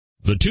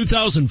The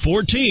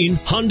 2014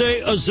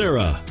 Hyundai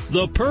Azera.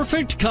 The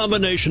perfect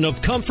combination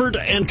of comfort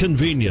and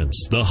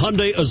convenience. The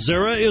Hyundai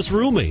Azera is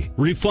roomy,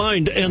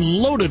 refined, and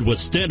loaded with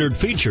standard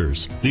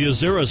features. The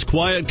Azera's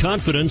quiet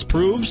confidence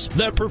proves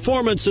that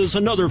performance is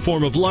another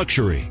form of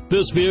luxury.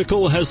 This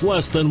vehicle has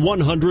less than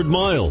 100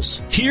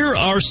 miles. Here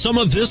are some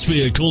of this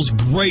vehicle's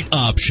great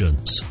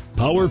options: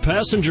 power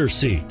passenger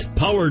seat,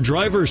 power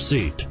driver's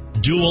seat,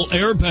 dual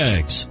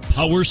airbags,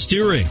 power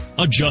steering,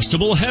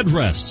 adjustable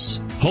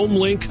headrests,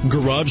 HomeLink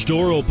garage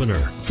door opener,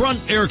 front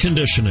air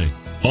conditioning,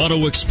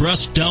 auto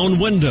express down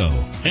window,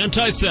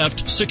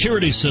 anti-theft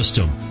security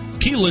system,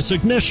 keyless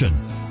ignition.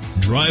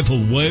 Drive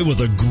away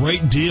with a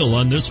great deal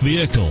on this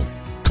vehicle.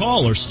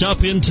 Call or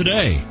stop in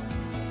today.